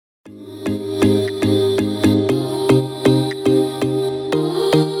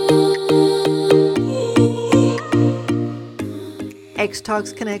X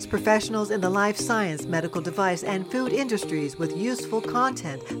Talks connects professionals in the life science, medical device, and food industries with useful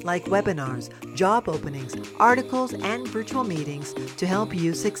content like webinars, job openings, articles, and virtual meetings to help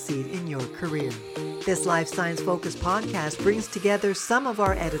you succeed in your career. This life science focused podcast brings together some of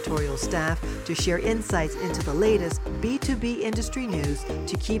our editorial staff to share insights into the latest B2B industry news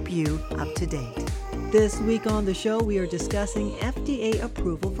to keep you up to date. This week on the show, we are discussing FDA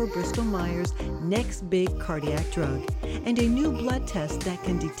approval for Bristol Myers' next big cardiac drug and a new blood test that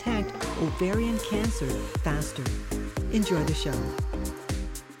can detect ovarian cancer faster. Enjoy the show.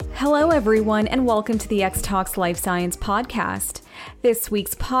 Hello, everyone, and welcome to the X Talks Life Science Podcast. This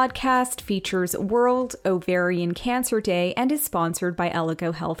week's podcast features World Ovarian Cancer Day and is sponsored by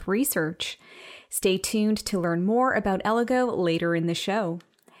Elligo Health Research. Stay tuned to learn more about Elligo later in the show.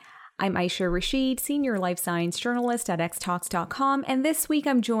 I'm Aisha Rashid, Senior Life Science Journalist at xtalks.com, and this week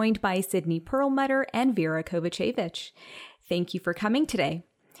I'm joined by Sydney Perlmutter and Vera Kovacevic. Thank you for coming today.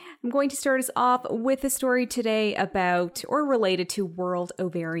 I'm going to start us off with a story today about or related to World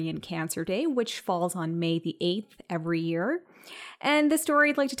Ovarian Cancer Day, which falls on May the 8th every year. And the story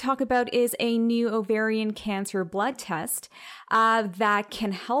I'd like to talk about is a new ovarian cancer blood test that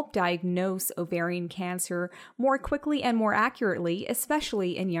can help diagnose ovarian cancer more quickly and more accurately,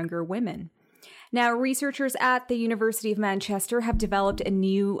 especially in younger women. Now, researchers at the University of Manchester have developed a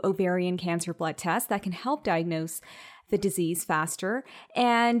new ovarian cancer blood test that can help diagnose the disease faster,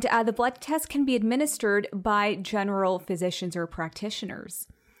 and the blood test can be administered by general physicians or practitioners.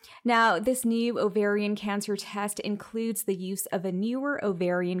 Now, this new ovarian cancer test includes the use of a newer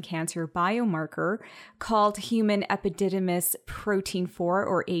ovarian cancer biomarker called human epididymis protein 4,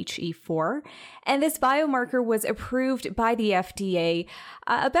 or HE4. And this biomarker was approved by the FDA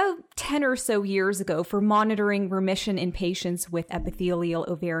about 10 or so years ago for monitoring remission in patients with epithelial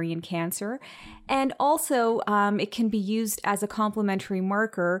ovarian cancer. And also, it can be used as a complementary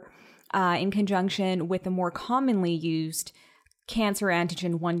marker in conjunction with the more commonly used cancer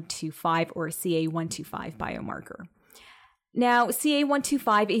antigen 125 or CA125 biomarker. Now,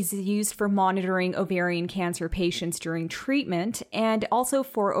 CA125 is used for monitoring ovarian cancer patients during treatment and also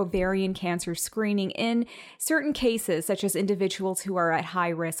for ovarian cancer screening in certain cases, such as individuals who are at high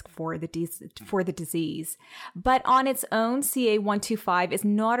risk for the disease. But on its own, CA125 is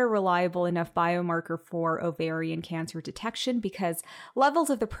not a reliable enough biomarker for ovarian cancer detection because levels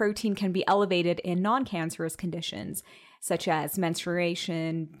of the protein can be elevated in non-cancerous conditions, such as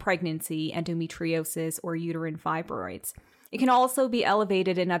menstruation, pregnancy, endometriosis, or uterine fibroids. It can also be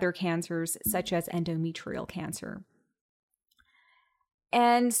elevated in other cancers, such as endometrial cancer.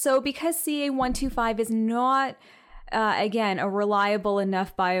 And so because CA125 is not, again, a reliable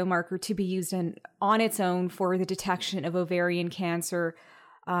enough biomarker to be used on its own for the detection of ovarian cancer,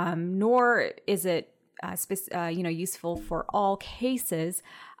 nor is it useful for all cases,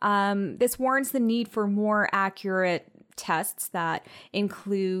 this warrants the need for more accurate tests that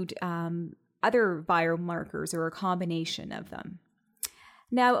include other biomarkers or a combination of them.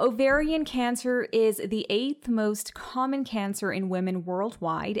 Now, ovarian cancer is the 8th most common cancer in women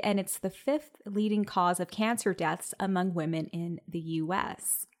worldwide, and it's the 5th leading cause of cancer deaths among women in the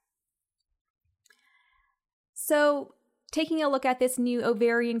U.S. So, taking a look at this new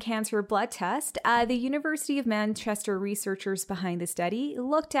ovarian cancer blood test, the University of Manchester researchers behind the study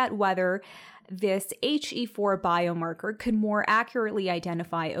looked at whether this HE4 biomarker could more accurately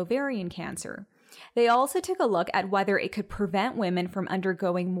identify ovarian cancer. They also took a look at whether it could prevent women from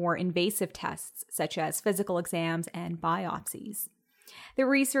undergoing more invasive tests, such as physical exams and biopsies. The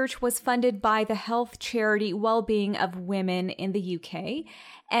research was funded by the health charity Wellbeing of Women in the UK,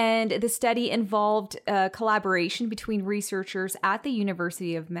 and the study involved a collaboration between researchers at the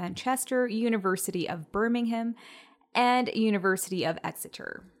University of Manchester, University of Birmingham, and University of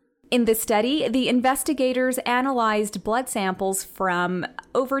Exeter. In the study, the investigators analyzed blood samples from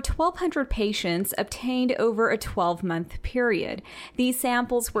over 1,200 patients obtained over a 12-month period. These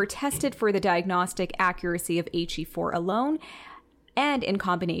samples were tested for the diagnostic accuracy of HE4 alone and in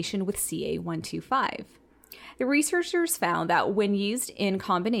combination with CA125. The researchers found that when used in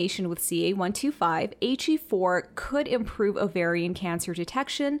combination with CA125, HE4 could improve ovarian cancer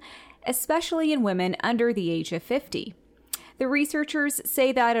detection, especially in women under the age of 50. The researchers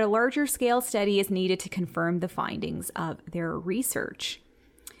say that a larger scale study is needed to confirm the findings of their research.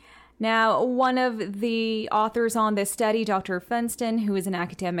 Now, one of the authors on this study, Dr. Funston, who is an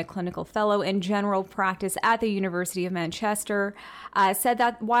academic clinical fellow in general practice at the University of Manchester, said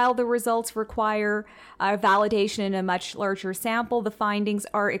that while the results require validation in a much larger sample, the findings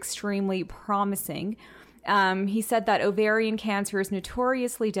are extremely promising. He said that ovarian cancer is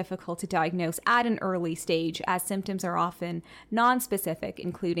notoriously difficult to diagnose at an early stage, as symptoms are often nonspecific,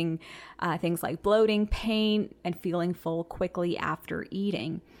 including things like bloating, pain, and feeling full quickly after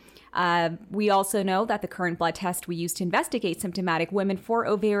eating. We also know that the current blood test we use to investigate symptomatic women for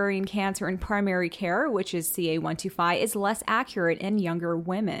ovarian cancer in primary care, which is CA-125, is less accurate in younger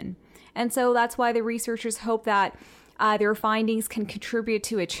women. And so that's why the researchers hope that their findings can contribute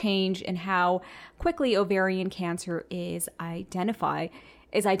to a change in how quickly ovarian cancer is identified.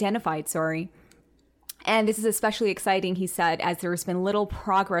 And this is especially exciting, he said, as there's been little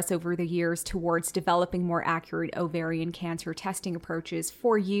progress over the years towards developing more accurate ovarian cancer testing approaches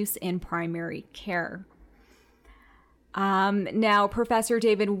for use in primary care. Now, Professor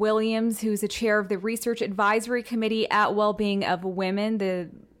David Williams, who's the chair of the Research Advisory Committee at Wellbeing of Women,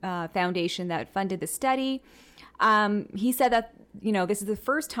 the foundation that funded the study, he said that, this is the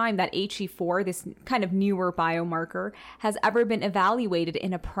first time that HE4, this kind of newer biomarker, has ever been evaluated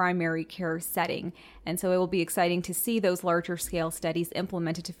in a primary care setting. And so it will be exciting to see those larger scale studies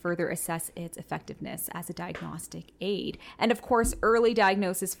implemented to further assess its effectiveness as a diagnostic aid. And of course, early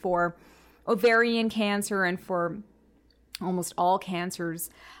diagnosis for ovarian cancer and for almost all cancers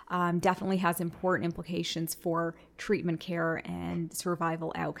definitely has important implications for treatment care and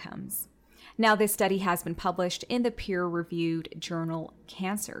survival outcomes. Now, this study has been published in the peer-reviewed journal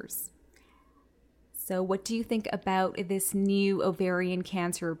Cancers. So what do you think about this new ovarian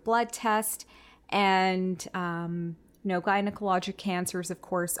cancer blood test? And, gynecologic cancers, of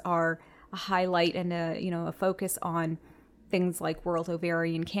course, are a highlight and a focus on things like World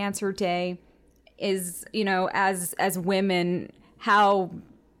Ovarian Cancer Day. Is, as women, how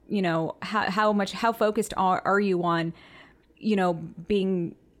focused are you on,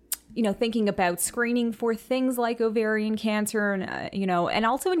 being, thinking about screening for things like ovarian cancer and, and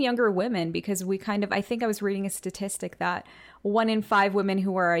also in younger women, because I think I was reading a statistic that 1 in 5 women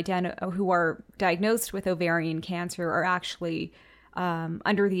who are diagnosed with ovarian cancer are actually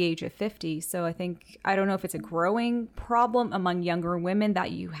under the age of 50. So I don't know if it's a growing problem among younger women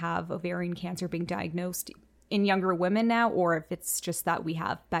that you have ovarian cancer being diagnosed in younger women now, or if it's just that we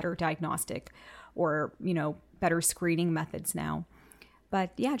have better diagnostic or, better screening methods now.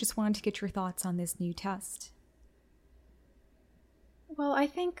 But yeah, just wanted to get your thoughts on this new test. Well, I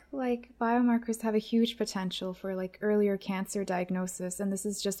think biomarkers have a huge potential for earlier cancer diagnosis, and this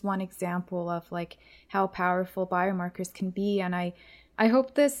is just one example of how powerful biomarkers can be. And I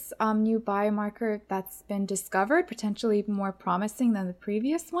hope this new biomarker that's been discovered, potentially more promising than the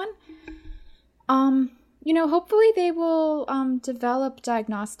previous one, hopefully they will develop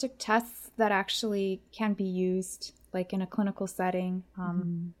diagnostic tests that actually can be used in a clinical setting.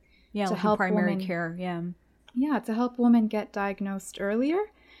 To help primary care. Yeah, to help women get diagnosed earlier.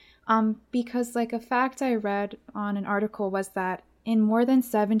 Because a fact I read on an article was that in more than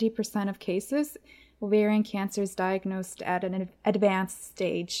 70% of cases, ovarian cancer is diagnosed at an advanced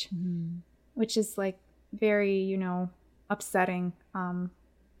stage, which is very, upsetting.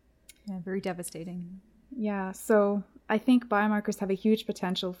 Very devastating. Yeah, so I think biomarkers have a huge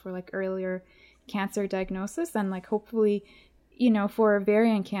potential for earlier cancer diagnosis and hopefully, for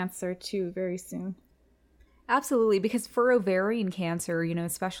ovarian cancer too very soon. Absolutely, because for ovarian cancer,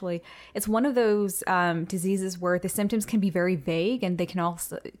 especially, it's one of those diseases where the symptoms can be very vague, and they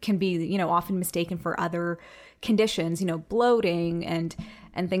can be often mistaken for other conditions, bloating and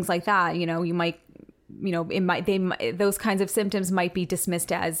things like that. You might, those kinds of symptoms might be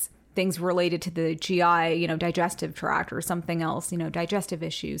dismissed as things related to the GI, digestive tract or something else, digestive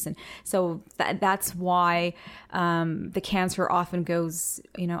issues. And so that's why the cancer often goes,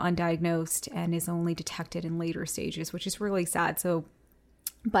 undiagnosed and is only detected in later stages, which is really sad. So,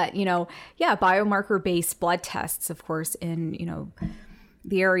 but, biomarker-based blood tests, of course, in,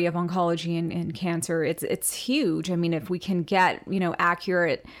 the area of oncology and cancer, it's huge. I mean, if we can get,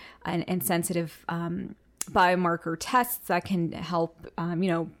 accurate and sensitive biomarker tests that can help,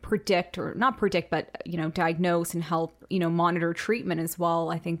 predict or not predict, but, diagnose and help, monitor treatment as well.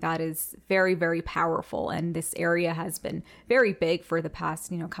 I think that is very, very powerful. And this area has been very big for the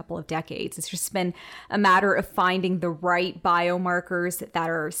past, couple of decades. It's just been a matter of finding the right biomarkers that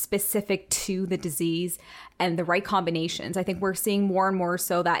are specific to the disease and the right combinations. I think we're seeing more and more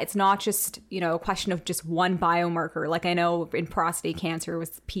so that it's not just, a question of just one biomarker. Like I know in prostate cancer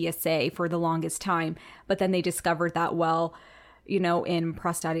was PSA for the longest time, but then they discovered that, in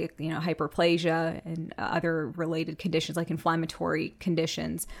prostatic, hyperplasia and other related conditions like inflammatory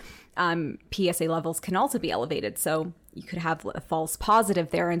conditions, PSA levels can also be elevated. So you could have a false positive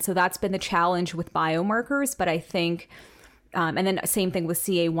there. And so that's been the challenge with biomarkers. But I think And then same thing with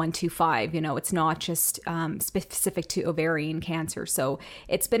CA125, it's not just specific to ovarian cancer. So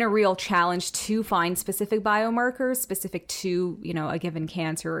it's been a real challenge to find specific biomarkers specific to, a given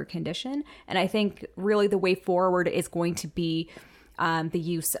cancer or condition. And I think really the way forward is going to be the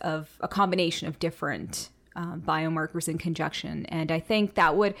use of a combination of different biomarkers in conjunction. And I think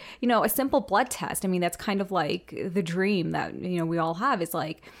that would, a simple blood test, that's kind of like the dream that, we all have, is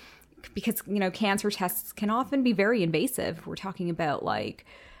like, because, cancer tests can often be very invasive. We're talking about like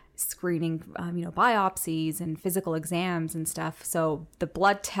screening, biopsies and physical exams and stuff. So the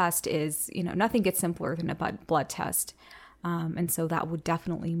blood test is, nothing gets simpler than a blood test. And so that would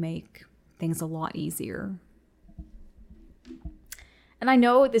definitely make things a lot easier. And I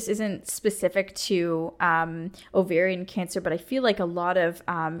know this isn't specific to ovarian cancer, but I feel like a lot of,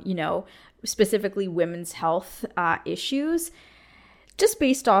 specifically women's health issues, just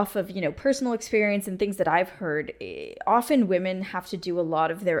based off of, personal experience and things that I've heard, often women have to do a lot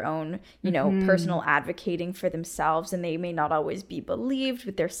of their own, personal advocating for themselves, and they may not always be believed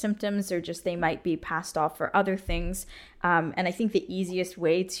with their symptoms, or just they might be passed off for other things. And I think the easiest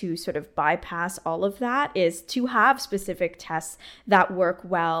way to sort of bypass all of that is to have specific tests that work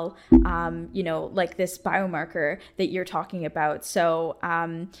well, like this biomarker that you're talking about. So,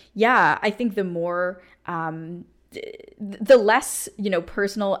 I think the more the less,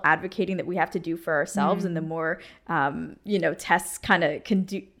 personal advocating that we have to do for ourselves, and the more, tests kind of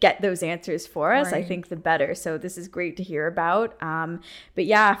get those answers for us, right, I think the better. So this is great to hear about. But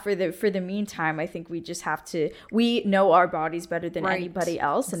yeah, for the meantime, I think we just have to, we know our bodies better than anybody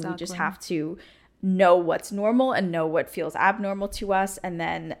else. And we just have to know what's normal and know what feels abnormal to us. And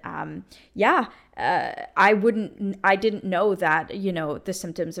then, I didn't know that, the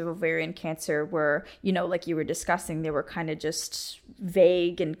symptoms of ovarian cancer were, like you were discussing, they were kind of just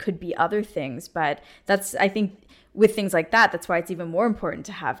vague and could be other things. But that's, I think with things like that, that's why it's even more important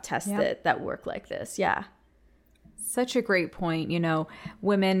to have tests that work like this. Yeah. Such a great point.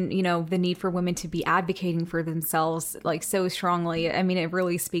 Women, the need for women to be advocating for themselves like so strongly. It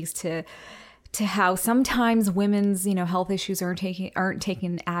really speaks to how sometimes women's, health issues aren't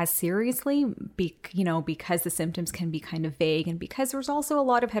taken as seriously, because the symptoms can be kind of vague, and because there's also a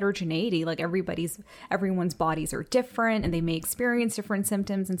lot of heterogeneity. Like everyone's bodies are different, and they may experience different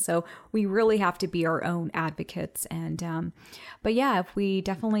symptoms, and so we really have to be our own advocates. And but yeah, if we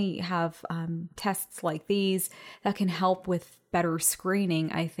definitely have tests like these that can help with better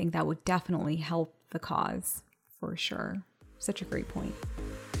screening, I think that would definitely help the cause for sure. Such a great point.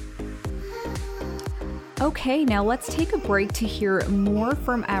 Okay, now let's take a break to hear more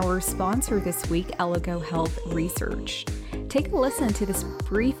from our sponsor this week, Elligo Health Research. Take a listen to this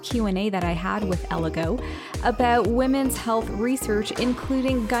brief Q&A that I had with Elligo about women's health research,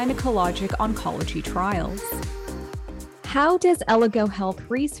 including gynecologic oncology trials. How does Elligo Health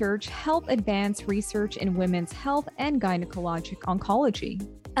Research help advance research in women's health and gynecologic oncology?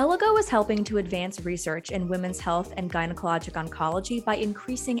 Elligo is helping to advance research in women's health and gynecologic oncology by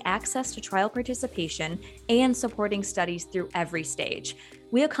increasing access to trial participation and supporting studies through every stage.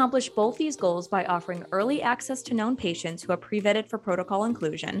 We accomplish both these goals by offering early access to known patients who are pre-vetted for protocol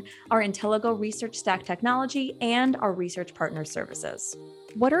inclusion, our Intelligo Research Stack technology, and our research partner services.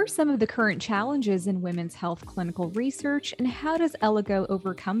 What are some of the current challenges in women's health clinical research, and how does Elligo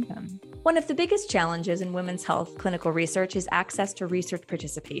overcome them? One of the biggest challenges in women's health clinical research is access to research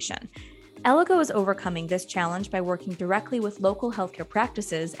participation. Elligo is overcoming this challenge by working directly with local healthcare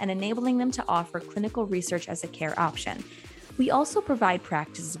practices and enabling them to offer clinical research as a care option. We also provide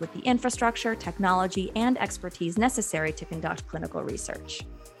practices with the infrastructure, technology, and expertise necessary to conduct clinical research.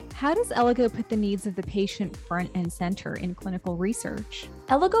 How does Elligo put the needs of the patient front and center in clinical research?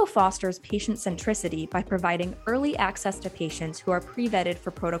 Elligo fosters patient centricity by providing early access to patients who are pre-vetted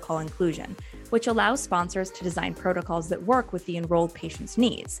for protocol inclusion, which allows sponsors to design protocols that work with the enrolled patient's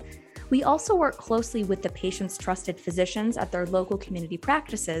needs. We also work closely with the patient's trusted physicians at their local community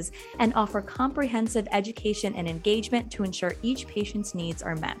practices and offer comprehensive education and engagement to ensure each patient's needs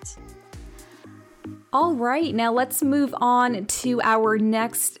are met. All right, now let's move on to our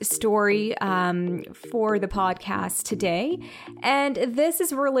next story for the podcast today. And this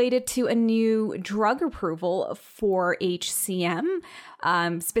is related to a new drug approval for HCM,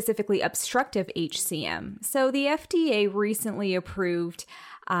 specifically obstructive HCM. So the FDA recently approved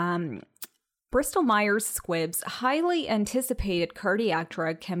Bristol Myers Squibb's highly anticipated cardiac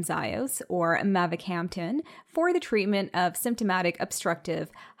drug Camzyos, or mavacamten, for the treatment of symptomatic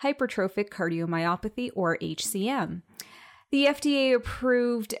obstructive hypertrophic cardiomyopathy, or HCM. The FDA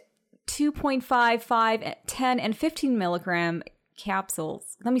approved 2.5, 5, 10, and 15 milligram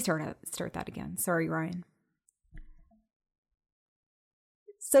capsules. Let me start that again. Sorry, Ryan.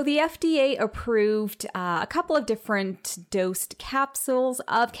 So the FDA approved a couple of different dosed capsules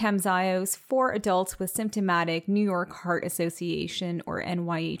of Camzyos for adults with symptomatic New York Heart Association or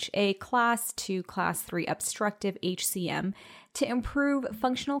NYHA Class 2, Class 3 obstructive HCM to improve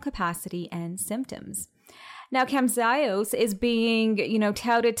functional capacity and symptoms. Now, Camzyos is being,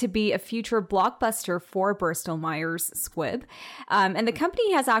 touted to be a future blockbuster for Bristol Myers Squibb. And the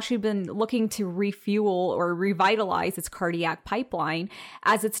company has actually been looking to refuel or revitalize its cardiac pipeline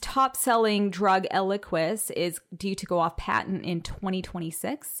as its top-selling drug Eliquis is due to go off patent in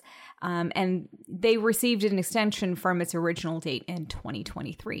 2026. And they received an extension from its original date in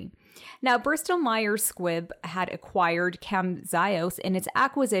 2023. Now, Bristol Myers Squibb had acquired Camzyos in its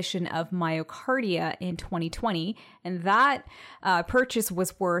acquisition of MyoKardia in 2020, and that purchase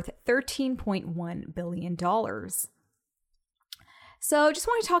was worth $13.1 billion. So just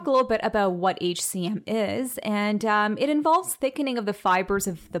want to talk a little bit about what HCM is, and it involves thickening of the fibers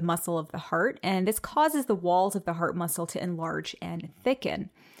of the muscle of the heart, and this causes the walls of the heart muscle to enlarge and thicken.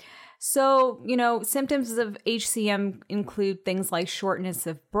 So, symptoms of HCM include things like shortness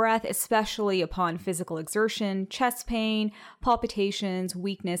of breath, especially upon physical exertion, chest pain, palpitations,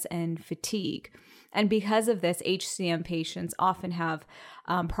 weakness, and fatigue. And because of this, HCM patients often have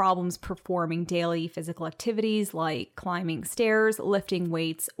problems performing daily physical activities like climbing stairs, lifting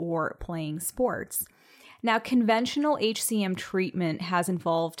weights, or playing sports. Now, conventional HCM treatment has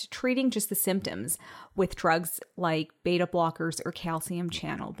involved treating just the symptoms with drugs like beta blockers or calcium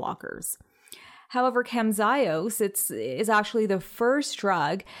channel blockers. However, Camzyos is actually the first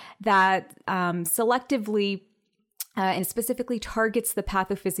drug that selectively and specifically targets the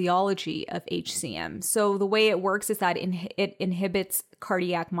pathophysiology of HCM. So the way it works is that it inhibits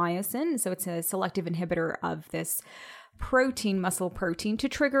cardiac myosin, so it's a selective inhibitor of this muscle protein, to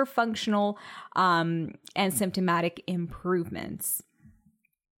trigger functional and symptomatic improvements.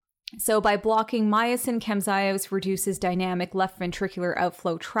 So by blocking myosin, Camzyos reduces dynamic left ventricular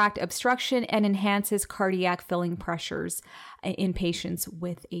outflow tract obstruction and enhances cardiac filling pressures in patients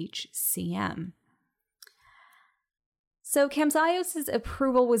with HCM. So Camzyos'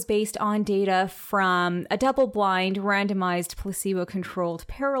 approval was based on data from a double-blind, randomized, placebo-controlled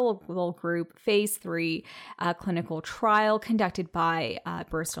parallel group phase 3 clinical trial conducted by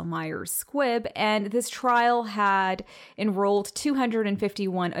Bristol Myers Squibb. And this trial had enrolled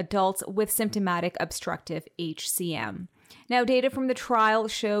 251 adults with symptomatic obstructive HCM. Now, data from the trial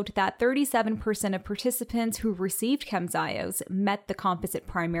showed that 37% of participants who received Camzyos met the composite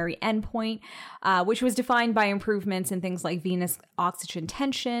primary endpoint, which was defined by improvements in things like venous oxygen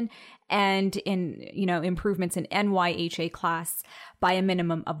tension and in improvements in NYHA class by a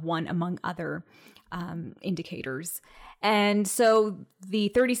minimum of 1, among other indicators. And so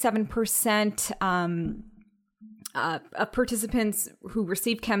the 37% of participants who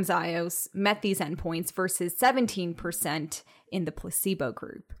received Camzyos met these endpoints versus 17% in the placebo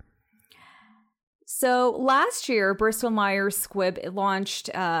group. So last year, Bristol Myers Squibb launched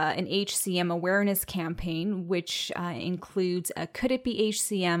an HCM awareness campaign, which includes a Could It Be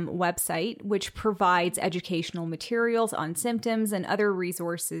HCM website, which provides educational materials on symptoms and other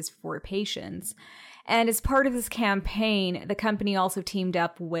resources for patients. And as part of this campaign, the company also teamed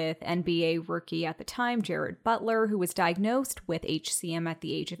up with NBA rookie at the time, Jared Butler, who was diagnosed with HCM at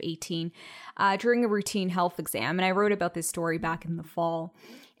the age of 18 during a routine health exam. And I wrote about this story back in the fall.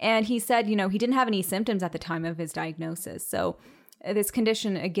 And he said, he didn't have any symptoms at the time of his diagnosis. So this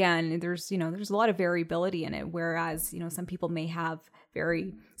condition, again, there's a lot of variability in it, whereas, some people may have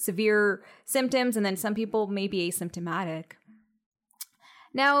very severe symptoms and then some people may be asymptomatic.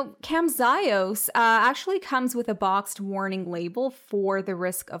 Now, Camzyos actually comes with a boxed warning label for the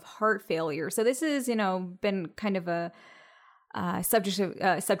risk of heart failure. So this has, been kind of a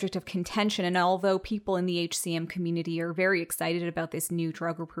subject of contention. And although people in the HCM community are very excited about this new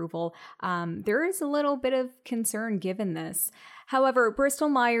drug approval, there is a little bit of concern given this. However, Bristol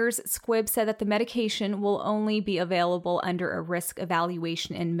Myers Squibb said that the medication will only be available under a risk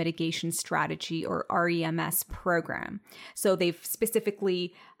evaluation and mitigation strategy, or REMS program. So they've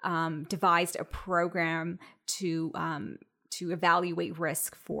specifically devised a program to evaluate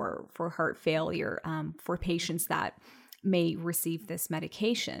risk for heart failure for patients that may receive this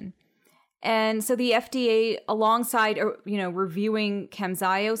medication. And so the FDA, alongside reviewing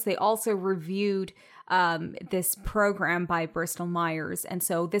Camzyos, they also reviewed this program by Bristol Myers. And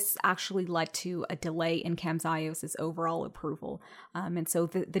so this actually led to a delay in Camzyos' overall approval. And so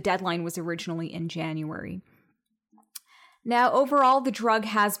the deadline was originally in January. Now, overall, the drug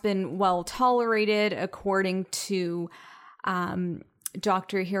has been well tolerated according to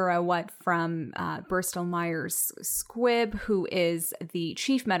Dr. Hirawat from Bristol Myers Squibb, who is the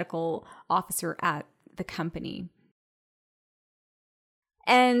chief medical officer at the company.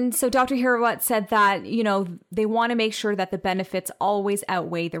 And so Dr. Hirawat said that, they want to make sure that the benefits always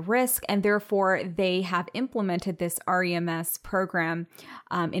outweigh the risk, and therefore they have implemented this REMS program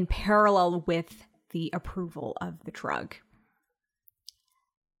in parallel with the approval of the drug.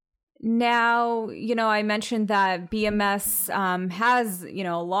 Now, I mentioned that BMS has,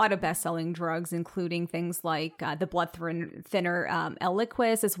 a lot of best-selling drugs, including things like the blood thinner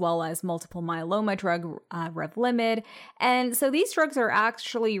Eliquis, as well as multiple myeloma drug Revlimid. And so these drugs are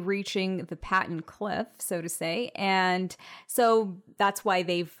actually reaching the patent cliff, so to say. And so that's why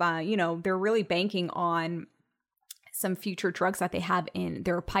they've, they're really banking on some future drugs that they have in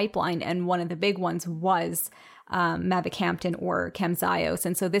their pipeline. And one of the big ones was mavacamten or Camzyos.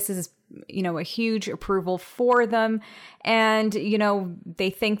 And so this is, a huge approval for them. And, they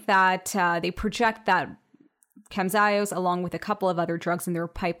think that they project that Camzyos, along with a couple of other drugs in their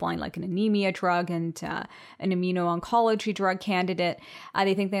pipeline, like an anemia drug and an immuno-oncology drug candidate,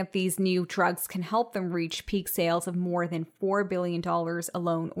 they think that these new drugs can help them reach peak sales of more than $4 billion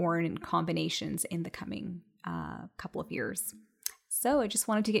alone or in combinations in the coming couple of years. So I just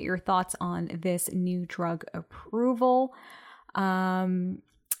wanted to get your thoughts on this new drug approval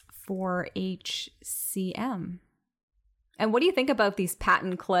for HCM. And what do you think about these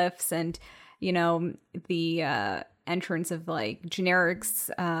patent cliffs and, the entrance of like generics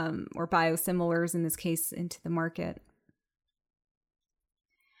or biosimilars in this case into the market?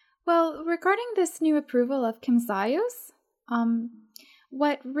 Well, regarding this new approval of Camzyos,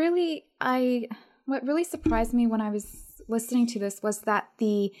 what really surprised me when I was listening to this was that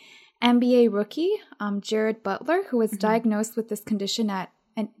the NBA rookie, Jared Butler, who was diagnosed with this condition at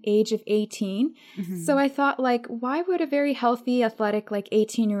an age of 18. So I thought, why would a very healthy, athletic,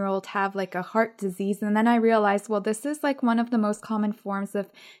 18-year-old have a heart disease? And then I realized, well, this is one of the most common forms of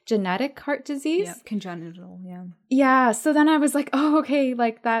genetic heart disease. Yeah, congenital, yeah. Yeah, so then I was like, oh, okay,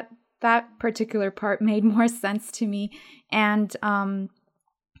 that particular part made more sense to me. And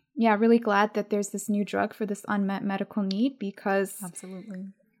really glad that there's this new drug for this unmet medical need, because absolutely,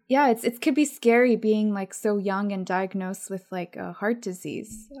 yeah, it could be scary being so young and diagnosed with a heart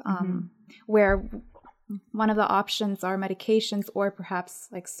disease, where one of the options are medications or perhaps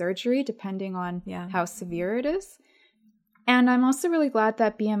surgery, depending on how severe it is. And I'm also really glad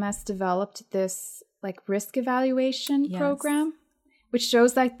that BMS developed this risk evaluation program, which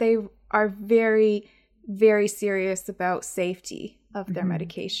shows that they are very, very serious about safety of their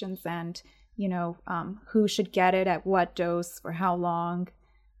medications and, who should get it at what dose for how long.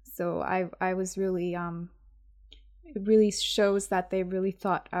 So I was really, it really shows that they really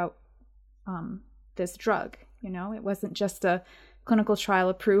thought out this drug. It wasn't just a clinical trial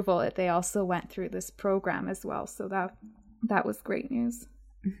approval. They also went through this program as well. So that was great news.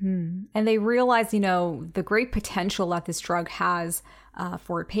 And they realized, the great potential that this drug has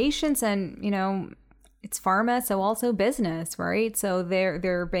for patients, and, it's pharma, so also business, right? So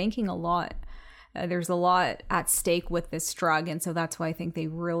they're banking a lot. There's a lot at stake with this drug, and so that's why I think they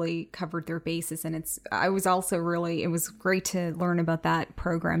really covered their bases. And it was great to learn about that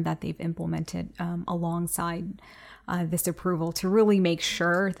program that they've implemented alongside this approval to really make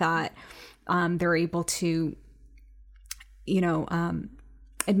sure that they're able to,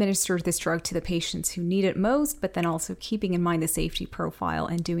 administer this drug to the patients who need it most, but then also keeping in mind the safety profile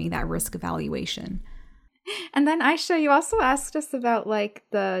and doing that risk evaluation. And then Aisha, you also asked us about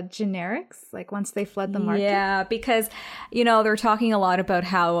the generics, once they flood the market. Yeah, because, they're talking a lot about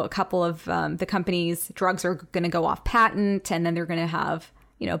how a couple of the companies' drugs are going to go off patent, and then they're going to have,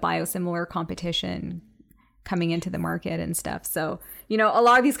 biosimilar competition coming into the market and stuff. So, a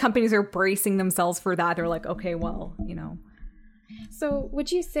lot of these companies are bracing themselves for that. They're like, okay, well, So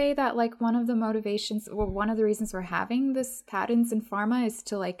would you say that one of the motivations or one of the reasons we're having this patents in pharma is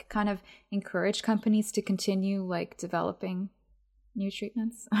to kind of encourage companies to continue developing new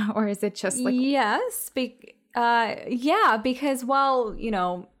treatments? Or is it just Yes. Because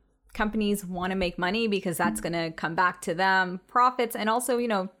companies want to make money because that's going to come back to them, profits, and also,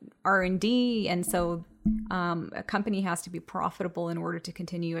 R&D. And so a company has to be profitable in order to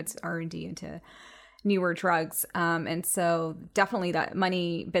continue its R&D into newer drugs. And so definitely that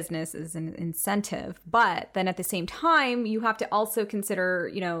money business is an incentive. But then at the same time, you have to also consider,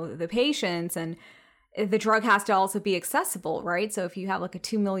 the patients, and the drug has to also be accessible, right? So if you have a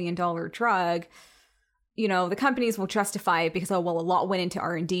 $2 million drug, the companies will justify it because, a lot went into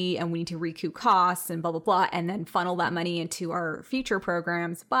R&D and we need to recoup costs and blah, blah, blah, and then funnel that money into our future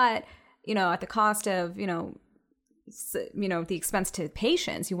programs. But, at the cost of, the expense to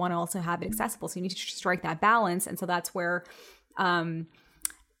patients. You want to also have it accessible. So you need to strike that balance. And so that's where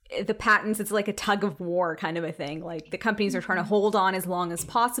the patents, it's like a tug of war kind of a thing. Like the companies are trying to hold on as long as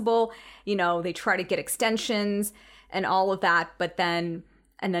possible. They try to get extensions and all of that, but then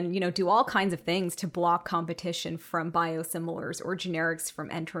do all kinds of things to block competition from biosimilars or generics from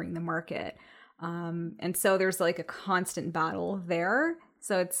entering the market. And so there's like a constant battle there.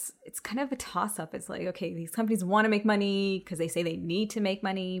 So it's kind of a toss-up. It's like, okay, these companies want to make money because they say they need to make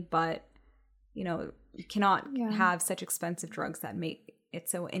money, but, you cannot have such expensive drugs that make it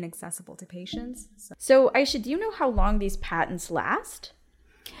so inaccessible to patients. So Aisha, do you know how long these patents last?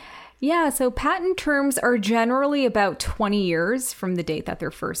 Yeah, so patent terms are generally about 20 years from the date that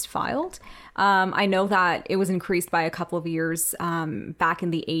they're first filed. I know that it was increased by a couple of years back in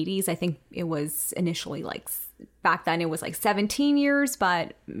the 80s. I think it was initially back then it was 17 years,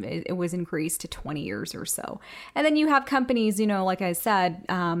 but it was increased to 20 years or so. And then you have companies, like I said,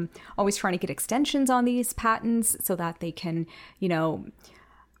 always trying to get extensions on these patents so that they can,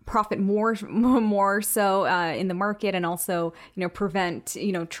 profit more so in the market, and also prevent,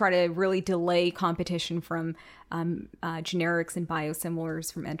 try to really delay competition from generics and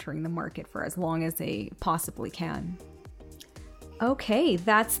biosimilars from entering the market for as long as they possibly can. Okay,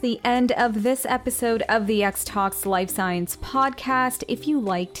 that's the end of this episode of the X Talks Life Science podcast. If you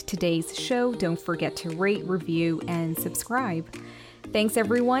liked today's show, don't forget to rate, review, and subscribe. Thanks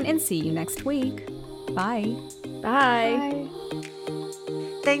everyone, and see you next week. Bye. Bye.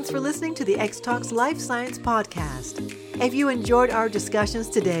 Thanks for listening to the X Talks Life Science podcast. If you enjoyed our discussions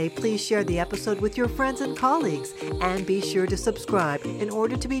today, please share the episode with your friends and colleagues, and be sure to subscribe in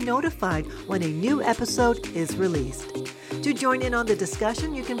order to be notified when a new episode is released. To join in on the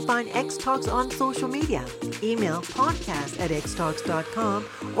discussion, you can find X Talks on social media. Email podcast@xtalks.com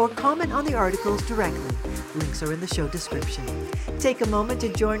or comment on the articles directly. Links are in the show description. Take a moment to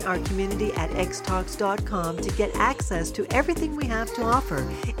join our community at xtalks.com to get access to everything we have to offer,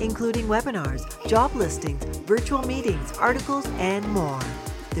 including webinars, job listings, virtual meetings, articles, and more.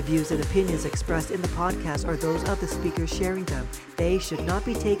 The views and opinions expressed in the podcast are those of the speakers sharing them. They should not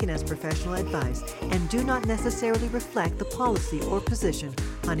be taken as professional advice and do not necessarily reflect the policy or position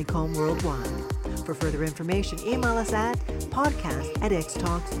Honeycomb Worldwide. For further information, email us at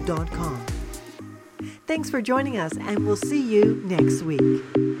podcast@xtalks.com. Thanks for joining us, and we'll see you next week.